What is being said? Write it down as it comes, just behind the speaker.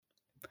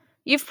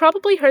You've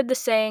probably heard the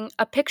saying,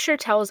 a picture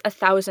tells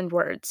 1,000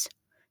 words.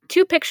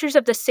 Two pictures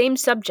of the same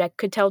subject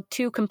could tell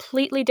two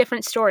completely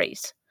different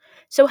stories.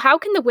 So, how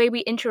can the way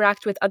we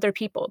interact with other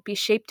people be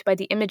shaped by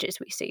the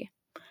images we see?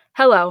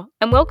 Hello,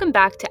 and welcome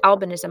back to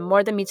Albinism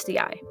More Than Meets the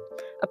Eye,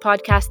 a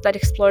podcast that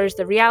explores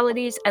the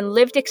realities and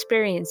lived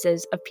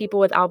experiences of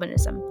people with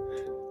albinism.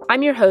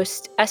 I'm your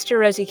host, Esther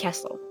Rosie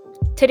Kessel.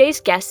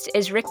 Today's guest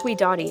is Rick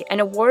Guidotti, an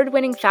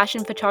award-winning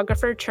fashion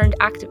photographer turned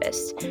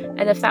activist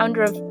and the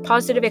founder of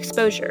Positive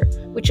Exposure,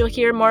 which you'll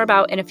hear more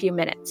about in a few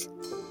minutes.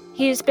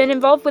 He's been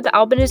involved with the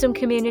albinism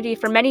community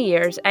for many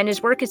years, and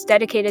his work is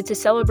dedicated to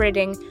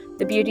celebrating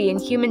the beauty in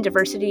human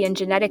diversity and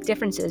genetic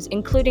differences,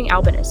 including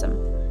albinism.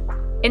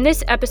 In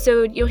this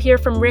episode, you'll hear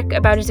from Rick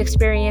about his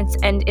experience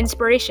and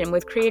inspiration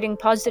with creating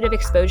Positive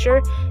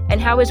Exposure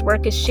and how his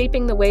work is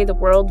shaping the way the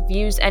world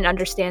views and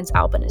understands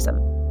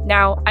albinism.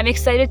 Now, I'm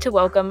excited to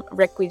welcome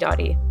Rick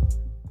Guidotti.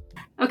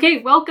 Okay,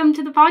 welcome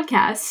to the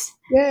podcast.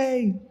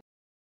 Yay!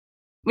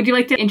 Would you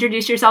like to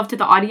introduce yourself to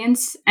the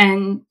audience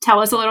and tell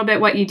us a little bit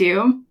what you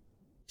do?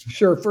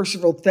 Sure. First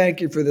of all,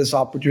 thank you for this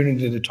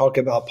opportunity to talk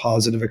about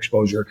Positive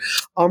Exposure.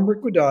 I'm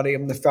Rick Guidotti.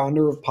 I'm the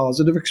founder of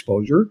Positive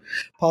Exposure.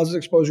 Positive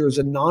Exposure is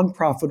a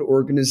nonprofit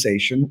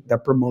organization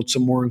that promotes a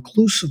more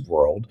inclusive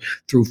world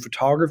through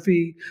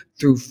photography,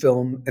 through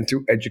film, and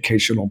through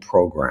educational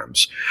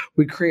programs.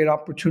 We create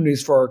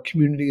opportunities for our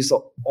communities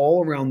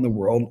all around the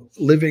world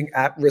living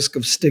at risk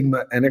of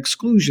stigma and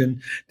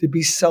exclusion to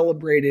be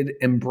celebrated,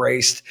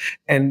 embraced,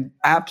 and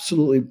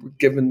absolutely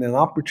given an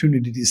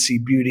opportunity to see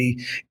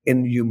beauty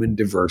in human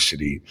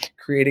diversity,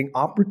 creating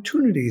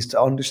opportunities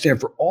to understand,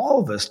 for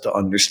all of us to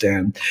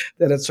understand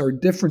that it's our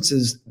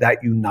differences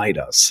that unite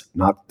us,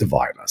 not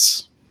divide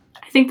us.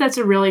 I think that's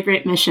a really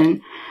great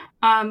mission.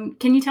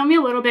 Can you tell me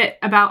a little bit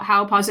about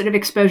how Positive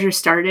Exposure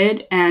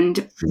started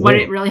and what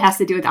it really has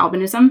to do with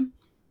albinism?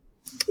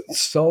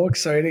 So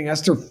exciting.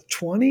 Esther,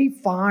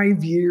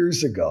 25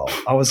 years ago,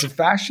 I was a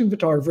fashion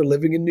photographer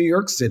living in New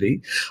York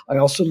City. I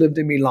also lived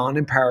in Milan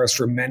and Paris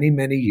for many,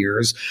 many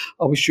years.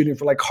 I was shooting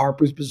for like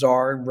Harper's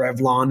Bazaar and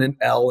Revlon and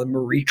Elle and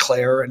Marie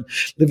Claire and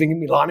living in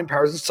Milan and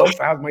Paris. And so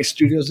fast, my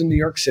studios in New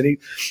York City.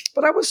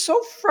 But I was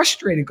so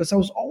frustrated because I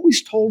was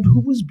always told who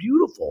was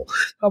beautiful.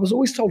 I was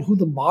always told who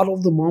the model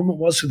of the moment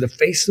was, who the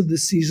face of the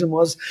season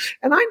was.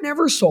 And I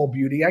never saw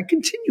beauty. I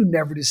continue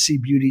never to see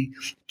beauty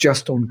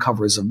just on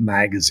covers of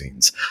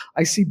magazines.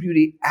 I see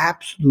beauty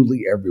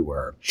absolutely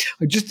everywhere.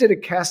 I just did a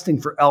casting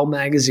for Elle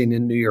magazine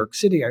in New York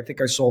City. I think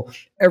I saw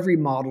every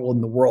model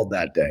in the world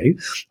that day.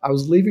 I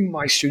was leaving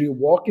my studio,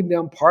 walking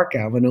down Park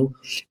Avenue,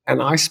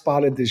 and I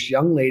spotted this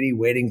young lady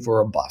waiting for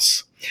a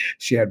bus.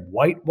 She had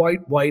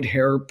white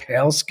hair,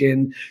 pale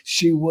skin.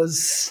 She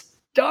was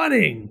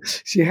stunning.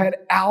 She had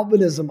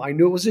albinism. I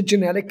knew it was a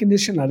genetic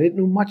condition. I didn't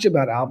know much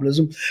about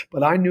albinism,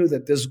 but I knew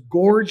that this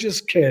gorgeous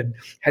kid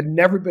had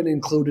never been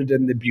included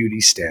in the beauty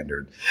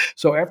standard.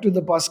 So after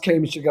the bus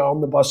came, she got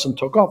on the bus and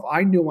took off.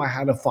 I knew I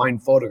had to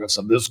find photographs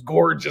of this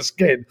gorgeous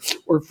kid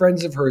or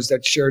friends of hers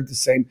that shared the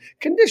same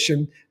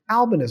condition,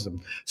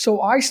 albinism.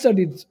 So I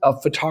studied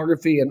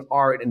photography and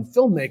art and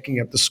filmmaking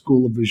at the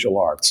School of Visual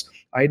Arts.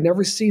 I had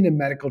never seen a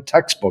medical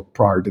textbook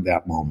prior to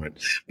that moment,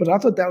 but I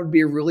thought that would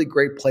be a really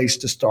great place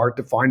to start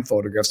to find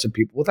photographs of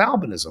people with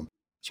albinism.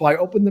 So I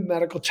opened the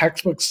medical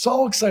textbook,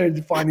 so excited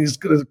to find this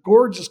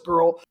gorgeous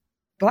girl,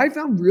 but I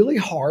found really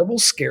horrible,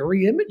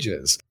 scary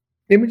images.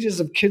 Images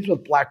of kids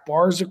with black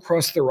bars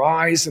across their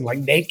eyes and like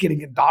naked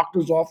in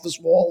doctor's office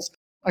walls.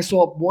 I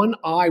saw one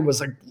eye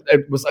was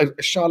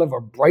a shot of a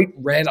bright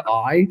red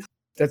eye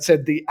that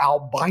said the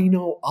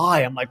albino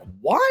eye. I'm like,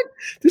 what?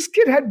 This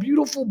kid had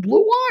beautiful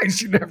blue eyes.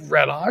 She didn't have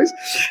red eyes.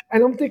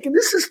 And I'm thinking,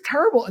 this is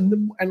terrible.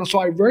 And so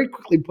I very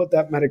quickly put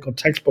that medical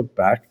textbook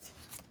back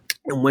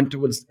and went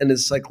to an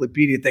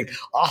encyclopedia thing.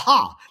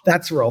 Aha,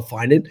 that's where I'll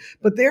find it.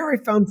 But there I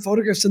found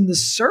photographs in the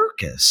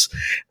circus.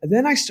 And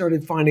then I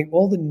started finding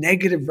all the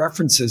negative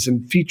references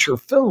in feature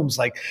films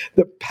like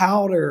The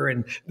Powder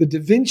and The Da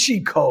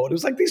Vinci Code. It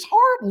was like these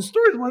horrible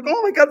stories. I'm like,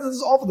 oh my God, this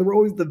is awful. They were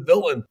always the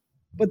villain.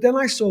 But then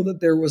I saw that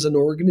there was an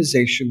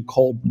organization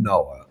called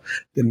NOAA,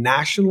 the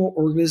National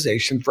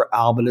Organization for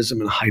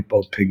Albinism and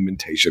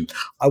Hypopigmentation.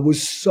 I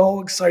was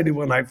so excited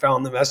when I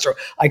found them, Esther.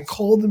 I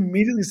called them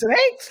immediately and said,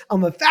 hey,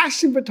 I'm a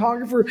fashion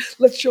photographer.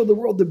 Let's show the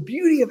world the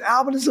beauty of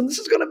albinism. This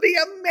is going to be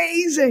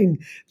amazing.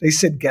 They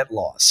said, get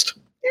lost.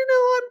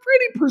 I'm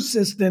pretty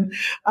persistent,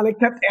 and I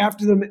kept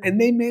after them,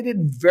 and they made it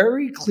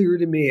very clear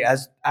to me,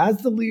 as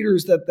the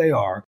leaders that they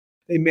are,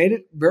 they made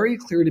it very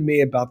clear to me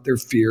about their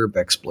fear of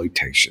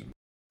exploitation.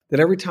 That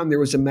every time there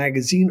was a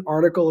magazine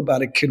article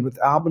about a kid with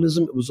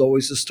albinism, it was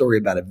always a story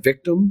about a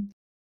victim.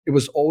 It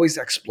was always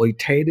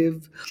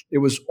exploitative. It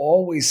was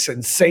always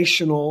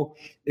sensational.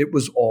 It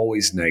was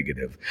always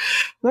negative.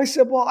 And I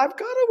said, well, I've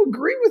got to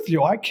agree with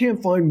you. I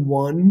can't find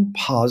one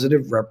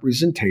positive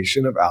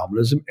representation of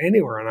albinism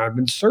anywhere, and I've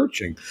been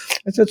searching.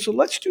 I said, so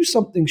let's do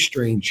something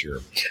strange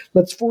here.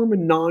 Let's form a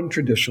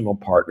non-traditional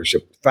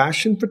partnership.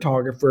 Fashion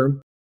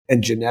photographer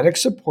and genetic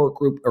support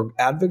group or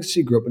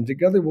advocacy group, and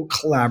together we'll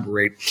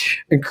collaborate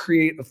and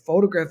create a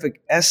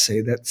photographic essay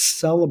that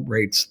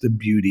celebrates the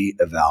beauty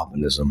of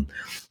albinism.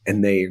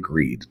 And they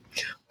agreed.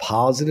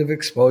 Positive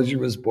Exposure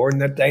was born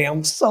that day.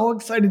 I'm so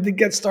excited to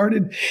get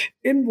started.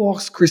 In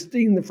walks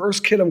Christine, the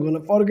first kid I'm going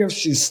to photograph.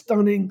 She's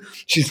stunning.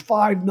 She's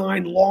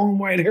 5'9", long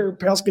white hair,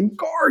 pale skin,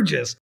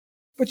 gorgeous.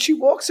 But she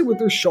walks in with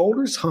her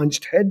shoulders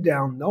hunched, head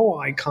down, no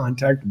eye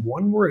contact,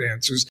 one-word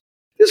answers.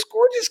 This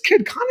gorgeous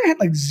kid kind of had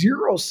like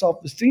zero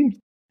self-esteem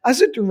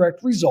as a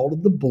direct result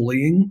of the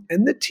bullying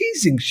and the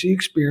teasing she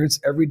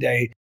experienced every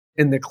day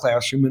in the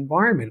classroom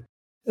environment.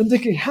 I'm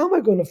thinking, how am I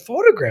going to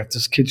photograph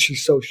this kid?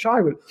 She's so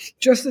shy. But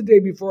just the day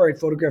before, I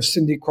photographed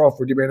Cindy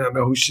Crawford. You may not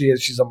know who she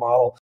is. She's a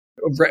model.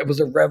 It was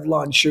a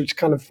Revlon shoot. She's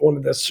kind of one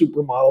of the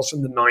supermodels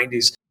from the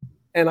 90s.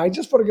 And I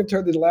just photographed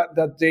her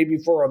that day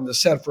before on the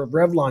set for a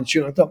Revlon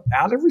shoot. And I thought,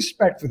 out of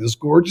respect for this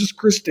gorgeous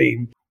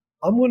Christine,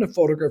 I'm going to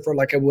photograph her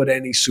like I would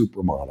any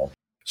supermodel.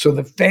 So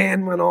the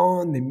fan went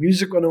on, the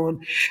music went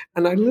on,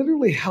 and I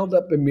literally held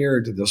up a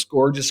mirror to this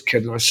gorgeous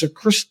kid, and I said,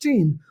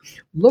 Christine,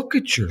 look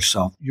at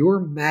yourself.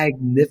 You're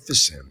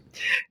magnificent.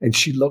 And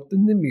she looked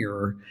in the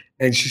mirror,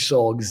 and she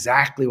saw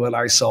exactly what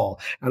I saw.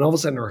 And all of a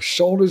sudden, her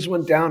shoulders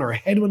went down, her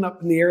head went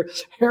up in the air,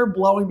 hair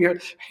blowing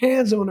behind,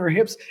 hands on her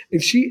hips,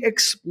 and she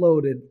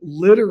exploded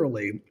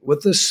literally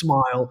with a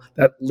smile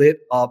that lit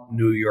up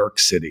New York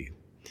City.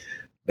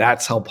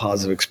 That's how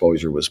Positive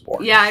Exposure was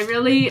born. Yeah, I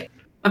really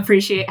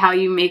appreciate how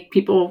you make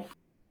people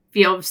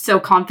feel so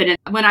confident.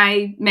 When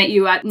I met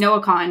you at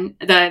NOAACon,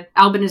 the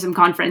Albinism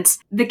conference,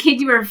 the kid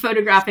you were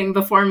photographing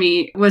before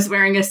me was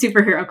wearing a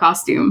superhero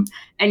costume.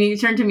 And you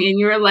turned to me and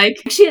you were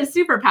like, she has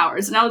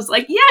superpowers. And I was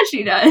like, yeah,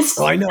 she does.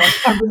 Oh, I know.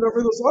 I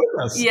remember those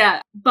autographs.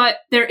 Yeah. But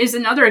there is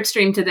another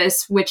extreme to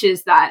this, which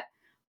is that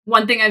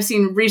one thing I've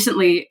seen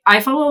recently, I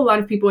follow a lot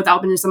of people with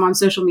albinism on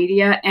social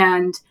media,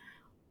 and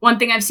one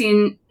thing I've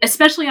seen,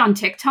 especially on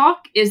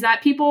TikTok, is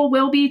that people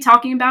will be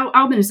talking about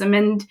albinism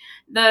and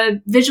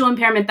the visual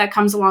impairment that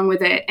comes along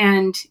with it.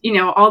 And, you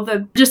know,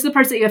 just the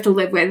parts that you have to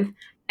live with.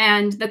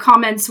 And the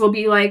comments will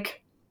be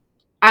like,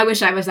 I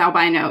wish I was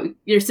albino.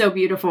 You're so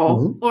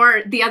beautiful. Mm-hmm.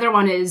 Or the other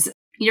one is,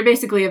 you're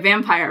basically a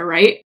vampire,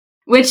 right?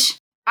 Which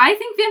I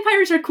think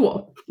vampires are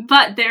cool.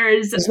 But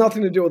there's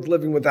nothing to do with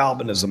living with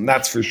albinism.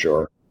 That's for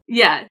sure.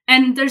 Yeah.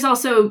 And there's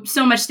also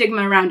so much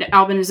stigma around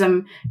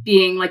albinism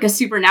being like a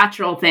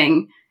supernatural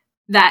thing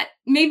that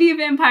maybe a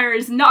vampire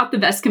is not the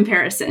best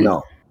comparison.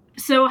 No.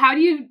 So how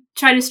do you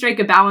try to strike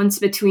a balance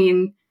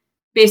between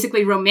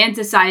basically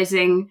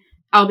romanticizing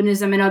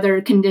albinism and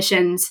other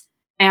conditions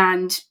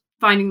and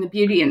finding the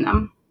beauty in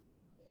them?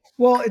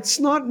 Well, it's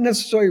not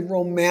necessarily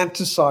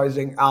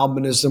romanticizing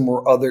albinism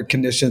or other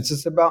conditions.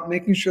 It's about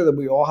making sure that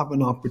we all have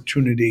an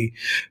opportunity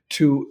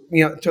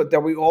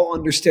that we all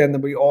understand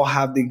that we all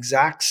have the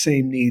exact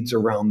same needs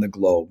around the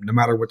globe, no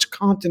matter which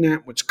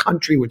continent, which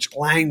country, which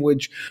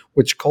language,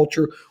 which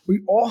culture. We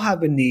all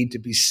have a need to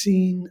be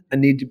seen, a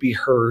need to be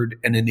heard,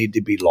 and a need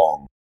to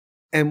belong.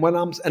 And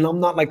I'm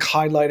not like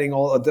highlighting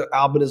all of the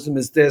albinism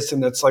is this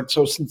and it's like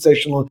so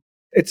sensational.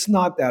 It's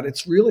not that.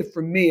 It's really,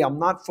 for me, I'm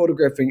not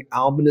photographing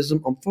albinism.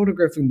 I'm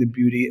photographing the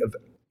beauty of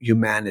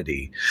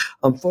humanity.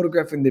 I'm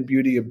photographing the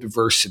beauty of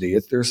diversity.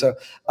 There's a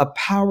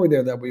power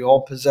there that we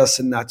all possess,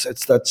 and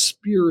it's that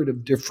spirit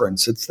of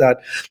difference. It's that,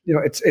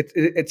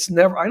 it's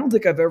never, I don't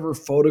think I've ever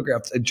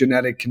photographed a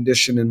genetic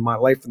condition in my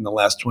life in the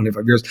last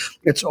 25 years.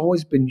 It's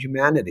always been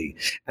humanity.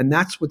 And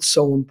that's what's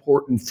so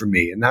important for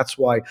me. And that's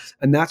why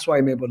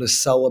I'm able to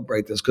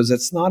celebrate this, because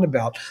it's not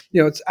about,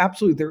 it's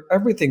absolutely there.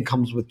 Everything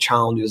comes with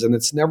challenges, and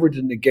it's never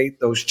to negate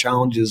those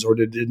challenges or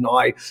to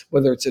deny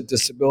whether it's a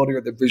disability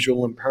or the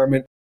visual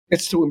impairment.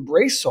 It's to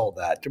embrace all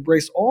that,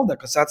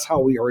 because that's how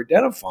we are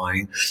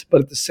identifying. But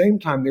at the same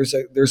time, there's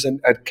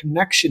a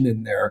connection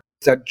in there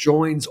that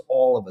joins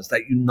all of us,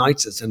 that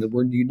unites us, and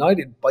we're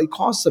united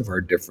because of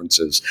our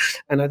differences.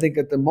 And I think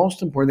that the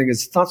most important thing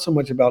is it's not so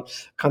much about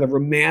kind of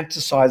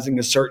romanticizing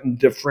a certain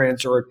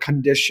difference or a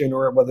condition,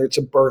 or whether it's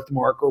a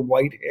birthmark or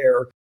white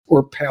hair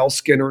or pale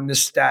skin or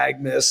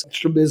nystagmus,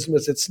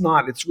 strabismus. It's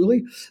not. It's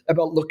really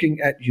about looking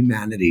at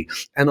humanity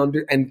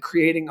and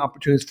creating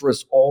opportunities for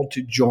us all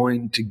to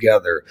join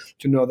together,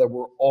 to know that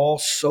we're all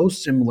so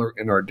similar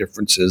in our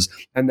differences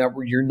and that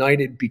we're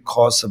united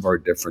because of our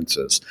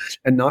differences,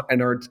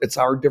 it's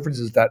our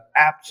differences that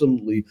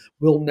absolutely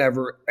will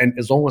never, and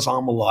as long as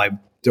I'm alive,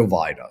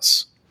 divide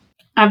us.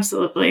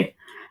 Absolutely.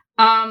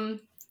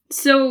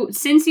 So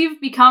since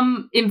you've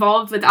become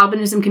involved with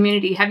albinism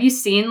community, have you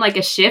seen like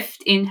a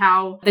shift in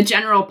how the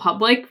general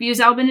public views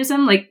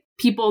albinism? Like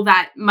people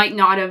that might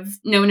not have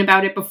known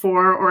about it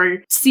before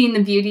or seen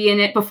the beauty in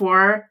it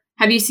before?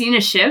 Have you seen a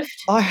shift?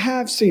 I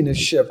have seen a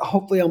shift.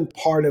 Hopefully I'm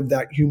part of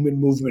that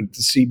human movement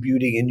to see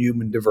beauty in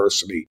human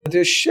diversity.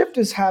 The shift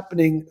is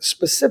happening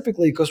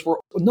specifically because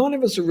none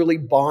of us are really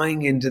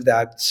buying into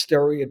that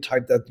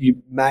stereotype that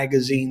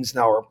magazines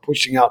now are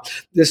pushing out.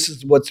 This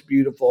is what's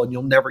beautiful and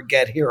you'll never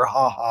get here,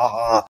 ha, ha,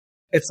 ha.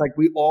 It's like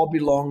we all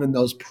belong in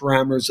those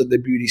parameters of the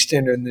beauty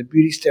standard. And the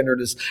beauty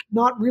standard is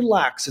not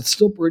relaxed. It's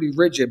still pretty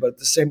rigid, but at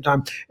the same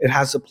time, it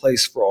has a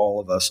place for all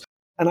of us.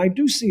 And I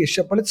do see a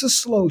shift, but it's a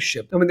slow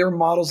shift. I mean, there are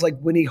models like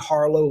Winnie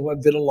Harlow who have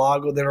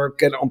vitiligo that are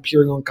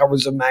appearing on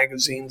covers of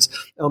magazines.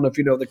 I don't know if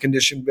you know the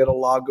condition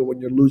vitiligo when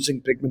you're losing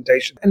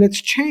pigmentation. And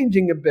it's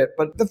changing a bit,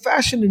 but the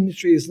fashion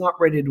industry is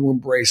not ready to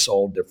embrace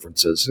all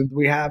differences.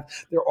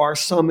 There are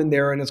some in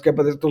there, and it's good,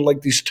 but they're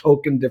like these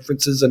token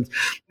differences,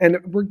 and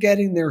we're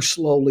getting there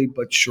slowly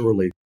but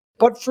surely.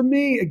 But for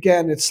me,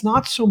 again, it's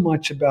not so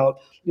much about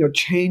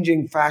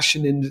changing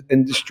fashion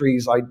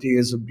industry's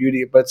ideas of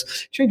beauty, but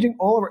it's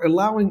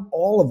allowing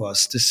all of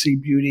us to see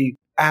beauty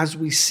as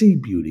we see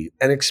beauty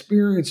and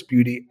experience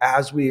beauty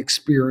as we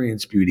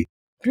experience beauty.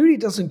 Beauty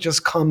doesn't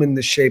just come in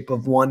the shape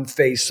of one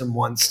face and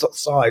one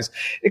size.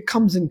 It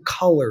comes in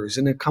colors,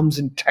 and it comes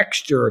in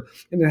texture,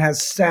 and it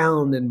has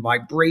sound and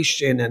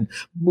vibration and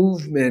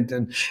movement,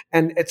 and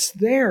it's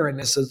there. And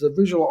as a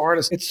visual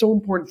artist, it's so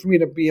important for me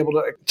to be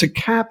able to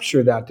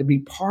capture that, to be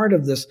part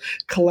of this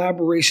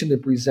collaboration to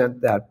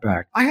present that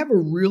back. I have a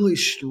really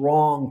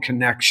strong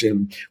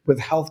connection with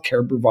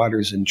healthcare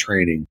providers in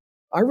training.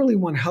 I really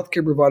want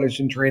healthcare providers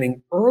in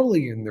training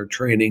early in their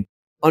training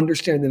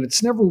understand that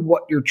it's never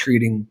what you're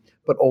treating,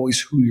 but always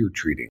who you're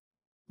treating.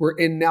 We're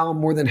in now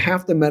more than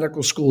half the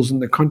medical schools in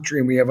the country,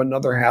 and we have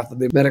another half of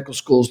the medical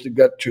schools to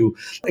get to.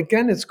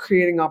 Again, it's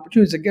creating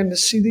opportunities, again, to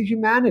see the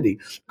humanity.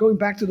 Going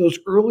back to those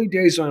early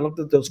days when I looked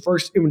at those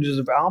first images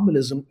of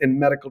albinism in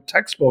medical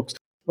textbooks,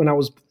 when I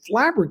was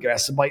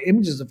flabbergasted by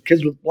images of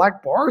kids with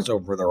black bars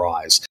over their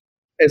eyes,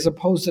 as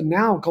opposed to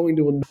now going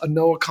to a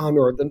NOAACon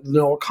or the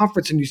NOAA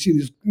conference, and you see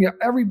these,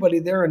 everybody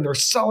there, and they're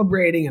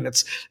celebrating, and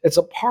it's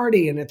a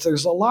party, and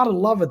there's a lot of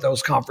love at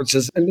those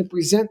conferences, and they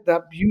present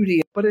that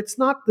beauty. But it's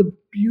not the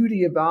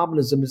beauty of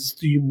albinism; it's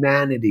the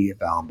humanity of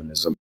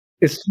albinism.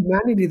 It's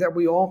humanity that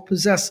we all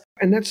possess,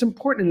 and that's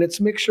important. And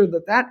let's make sure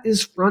that that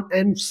is front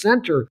and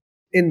center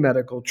in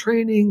medical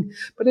training,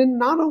 but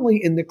not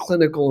only in the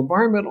clinical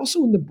environment,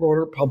 also in the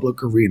broader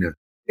public arena.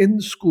 In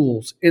the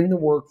schools, in the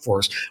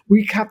workforce,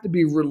 we have to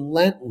be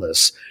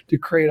relentless to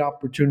create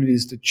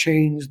opportunities to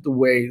change the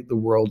way the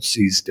world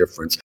sees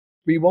difference.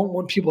 We won't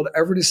want people to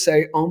ever to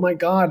say, oh my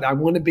God, I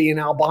want to be an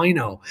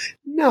albino.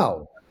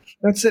 No,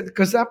 that's it,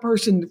 because that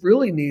person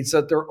really needs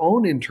their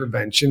own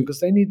intervention,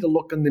 because they need to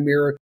look in the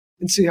mirror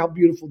and see how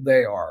beautiful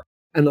they are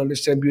and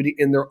understand beauty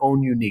in their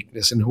own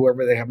uniqueness and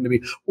whoever they happen to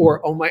be, or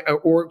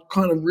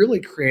kind of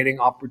really creating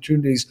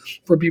opportunities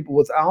for people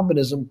with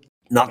albinism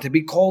not to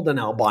be called an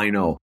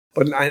albino,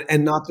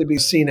 and not to be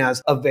seen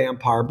as a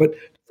vampire, but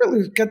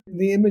really get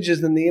the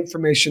images and the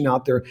information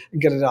out there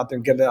and get it out there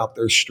and get it out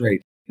there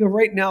straight.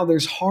 Right now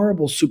there's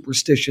horrible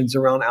superstitions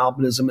around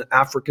albinism in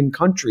African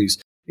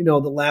countries. The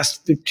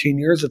last 15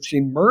 years I've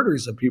seen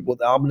murders of people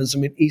with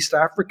albinism in East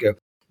Africa.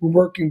 We're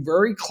working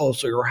very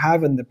closely, or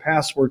have in the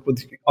past worked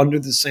with Under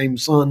the Same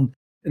Sun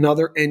and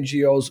other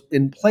NGOs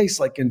in place,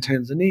 like in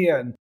Tanzania,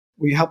 and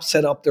we help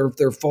set up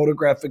their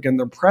photographic and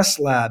their press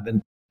lab,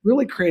 and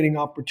really creating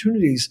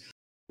opportunities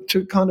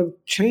to kind of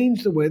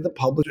change the way the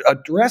public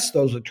address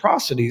those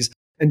atrocities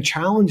and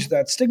challenge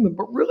that stigma,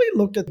 but really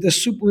look at the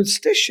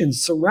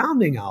superstitions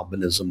surrounding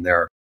albinism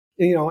there,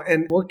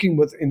 and working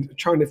with and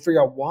trying to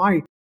figure out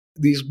why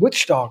these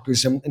witch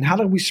doctors, and how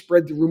do we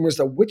spread the rumors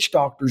that witch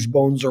doctors'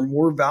 bones are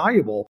more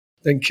valuable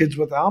than kids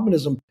with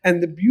albinism.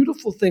 And the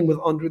beautiful thing with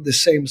Under the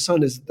Same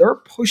Sun is they're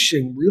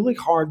pushing really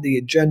hard the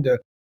agenda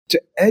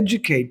to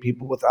educate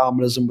people with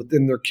albinism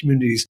within their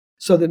communities.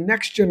 So the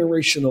next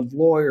generation of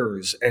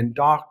lawyers and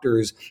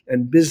doctors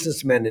and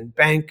businessmen and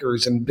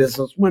bankers and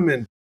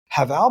businesswomen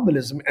have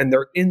albinism, and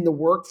they're in the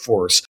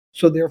workforce.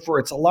 So therefore,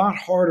 it's a lot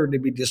harder to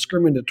be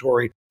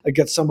discriminatory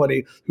against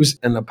somebody who's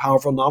in a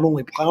powerful, not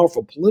only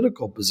powerful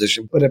political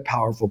position, but a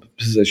powerful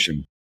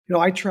position.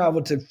 I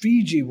traveled to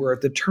Fiji, where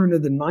at the turn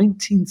of the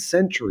 19th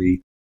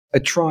century, a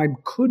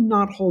tribe could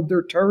not hold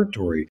their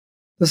territory.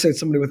 Let's say it's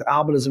somebody with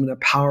albinism in a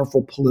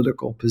powerful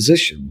political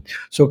position.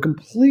 So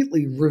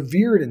completely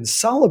revered and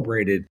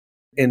celebrated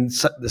in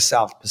the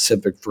South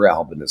Pacific for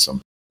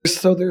albinism.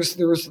 So there's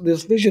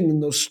this vision in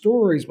those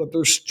stories, but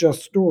there's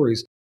just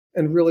stories.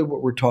 And really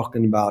what we're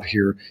talking about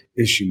here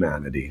is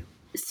humanity.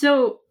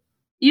 So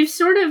you've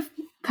sort of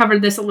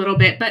covered this a little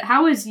bit, but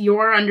how is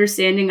your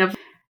understanding of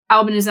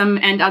albinism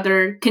and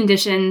other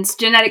conditions,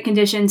 genetic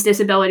conditions,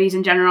 disabilities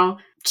in general,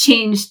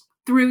 changed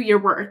through your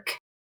work?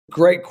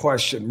 Great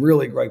question.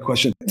 Really great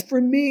question. For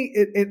me,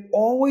 it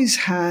always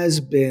has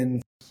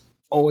been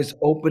always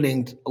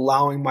opening,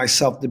 allowing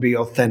myself to be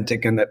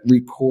authentic and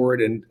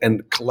record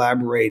and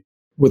collaborate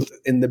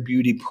within the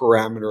beauty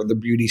parameter, the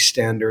beauty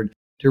standard,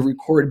 to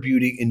record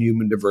beauty in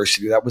human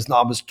diversity. I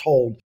was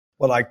told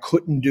what I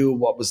couldn't do,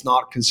 what was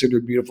not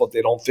considered beautiful, if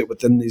they don't fit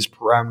within these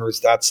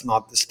parameters. That's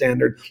not the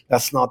standard.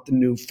 That's not the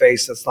new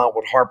face. That's not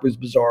what Harper's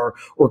Bazaar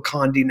or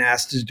Condé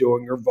Nast is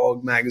doing, or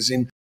Vogue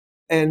magazine.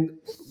 And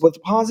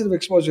with positive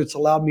exposure, it's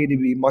allowed me to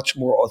be much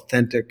more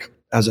authentic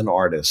as an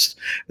artist.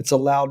 It's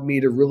allowed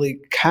me to really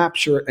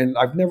capture, and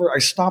I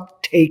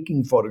stopped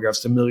taking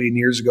photographs a million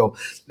years ago.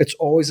 It's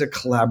always a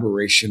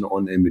collaboration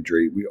on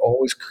imagery. We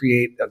always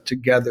create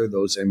together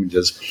those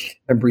images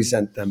and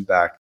present them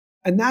back.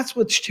 And that's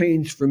what's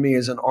changed for me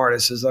as an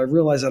artist, is I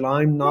realize that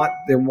I'm not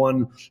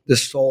the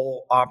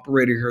sole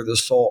operator here, the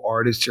sole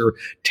artist here,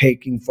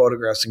 taking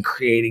photographs and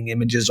creating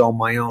images on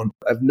my own.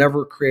 I've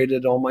never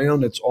created on my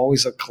own. It's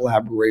always a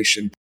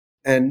collaboration.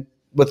 And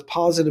with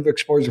positive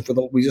exposure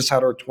we just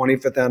had our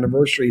 25th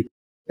anniversary.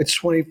 It's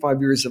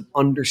 25 years of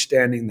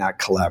understanding that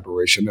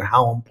collaboration and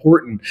how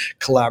important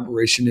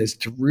collaboration is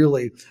to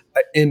really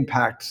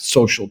impact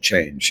social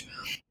change.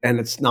 And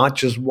it's not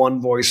just one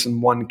voice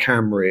and one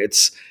camera.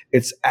 It's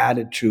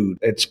attitude,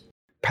 it's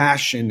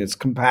passion, it's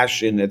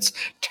compassion, it's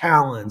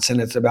talents,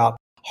 and it's about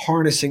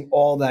harnessing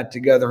all that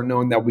together,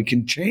 knowing that we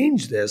can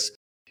change this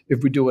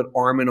if we do it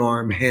arm in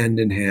arm, hand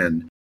in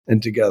hand,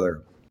 and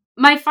together.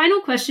 My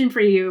final question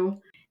for you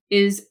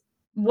is,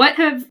 what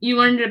have you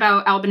learned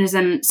about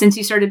albinism since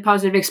you started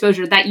Positive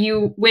Exposure that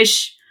you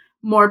wish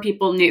more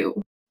people knew,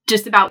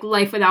 just about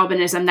life with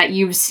albinism that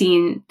you've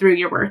seen through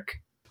your work?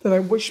 That I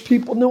wish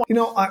people knew.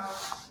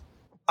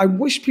 I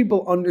wish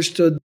people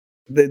understood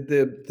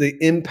the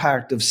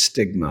impact of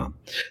stigma,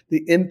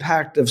 the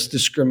impact of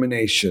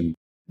discrimination,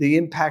 the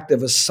impact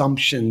of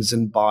assumptions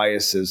and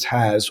biases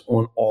has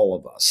on all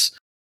of us,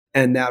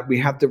 and that we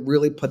have to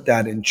really put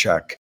that in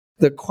check.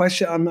 The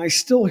question, I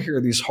still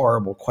hear these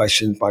horrible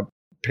questions by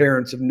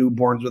parents of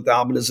newborns with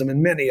albinism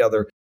and many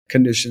other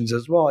conditions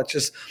as well. It's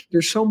just,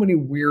 there's so many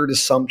weird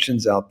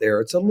assumptions out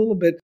there. It's a little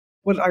bit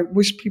what I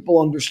wish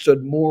people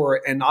understood more.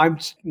 And I'm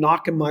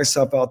knocking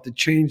myself out to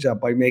change that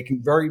by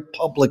making very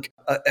public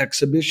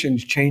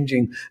exhibitions,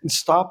 changing and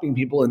stopping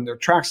people in their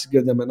tracks to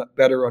give them a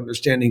better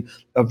understanding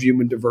of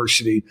human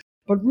diversity,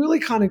 but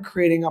really kind of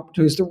creating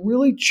opportunities to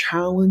really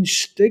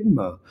challenge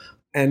stigma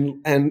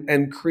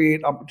and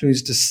create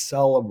opportunities to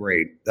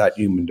celebrate that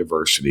human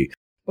diversity.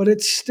 But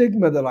it's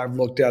stigma that I've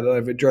looked at and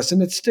I've addressed,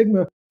 and it's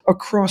stigma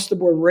across the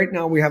board. Right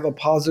now, we have a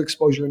positive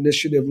exposure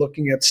initiative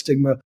looking at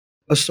stigma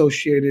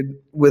associated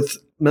with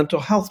mental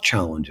health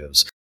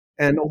challenges.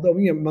 And although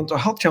mental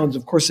health challenge,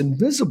 of course,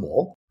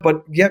 invisible,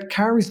 but yet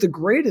carries the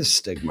greatest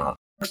stigma.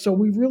 So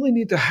we really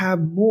need to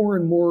have more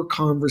and more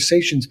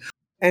conversations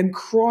and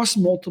cross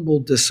multiple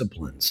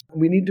disciplines.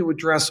 We need to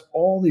address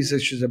all these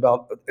issues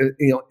about,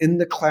 in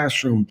the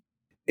classroom,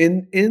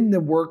 in the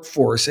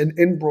workforce, and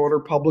in broader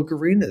public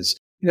arenas.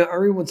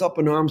 Everyone's up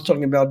in arms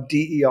talking about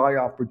DEI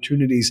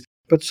opportunities,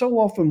 but so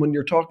often when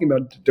you're talking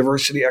about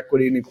diversity,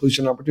 equity, and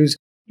inclusion opportunities,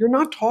 you're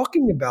not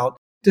talking about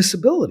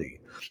disability.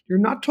 You're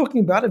not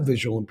talking about a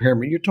visual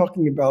impairment. You're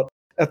talking about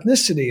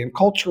ethnicity and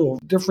cultural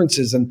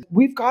differences. And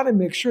we've got to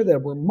make sure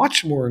that we're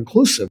much more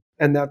inclusive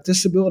and that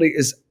disability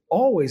is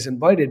always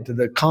invited to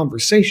the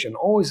conversation,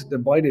 always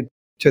invited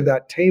to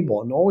that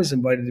table, and always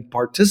invited to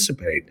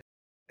participate.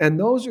 And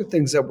those are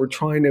things that we're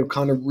trying to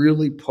kind of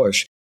really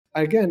push,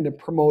 again, to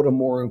promote a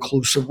more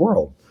inclusive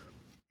world.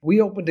 We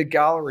opened a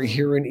gallery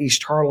here in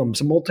East Harlem,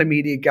 it's a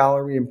multimedia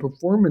gallery and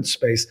performance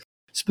space,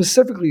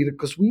 specifically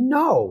because we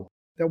know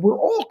that we're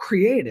all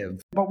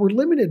creative, but we're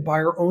limited by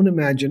our own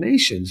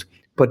imaginations.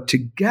 But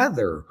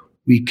together,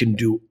 we can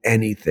do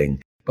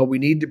anything. But we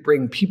need to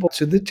bring people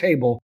to the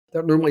table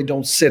that normally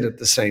don't sit at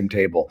the same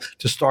table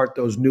to start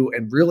those new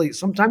and really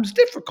sometimes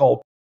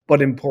difficult,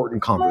 but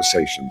important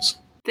conversations.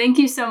 Thank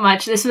you so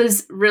much. This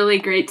was really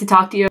great to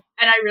talk to you.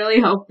 And I really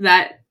hope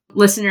that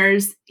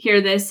listeners hear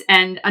this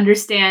and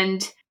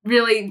understand,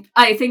 really,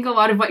 I think a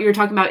lot of what you're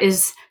talking about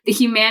is the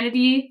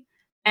humanity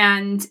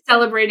and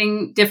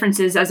celebrating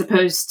differences as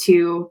opposed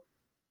to.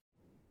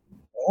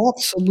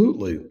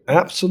 Absolutely.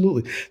 It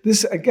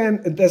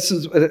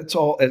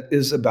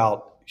is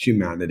about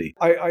humanity.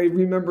 I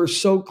remember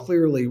so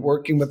clearly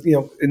working with,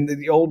 in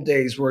the old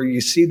days where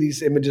you see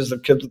these images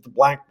of kids with the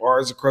black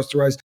bars across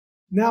their eyes.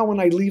 Now, when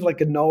I leave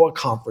like a NOAA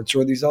conference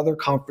or these other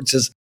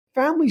conferences,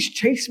 families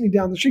chase me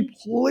down the street.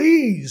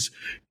 Please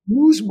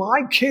use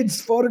my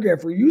kid's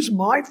photograph or use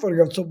my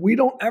photograph so we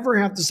don't ever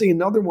have to see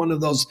another one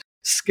of those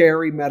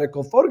scary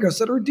medical photographs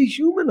that are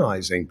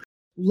dehumanizing.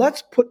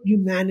 Let's put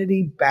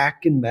humanity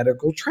back in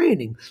medical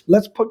training.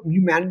 Let's put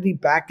humanity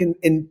back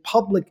in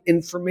public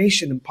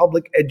information and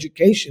public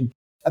education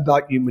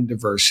about human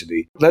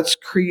diversity. Let's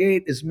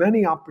create as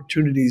many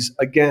opportunities,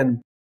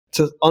 again,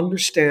 to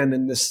understand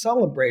and to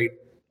celebrate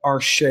our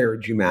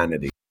shared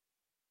humanity.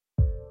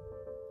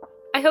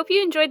 I hope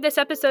you enjoyed this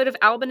episode of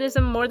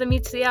Albinism More Than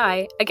Meets the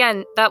Eye.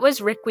 Again, that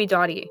was Rick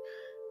Guidotti.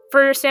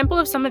 For a sample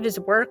of some of his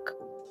work,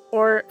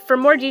 or for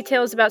more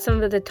details about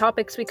some of the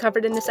topics we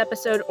covered in this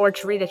episode, or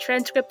to read a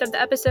transcript of the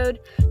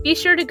episode, be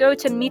sure to go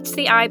to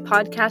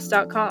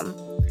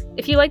meetstheeyepodcast.com.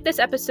 If you like this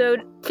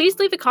episode, please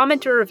leave a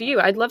comment or a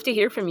review. I'd love to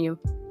hear from you.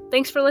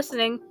 Thanks for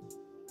listening.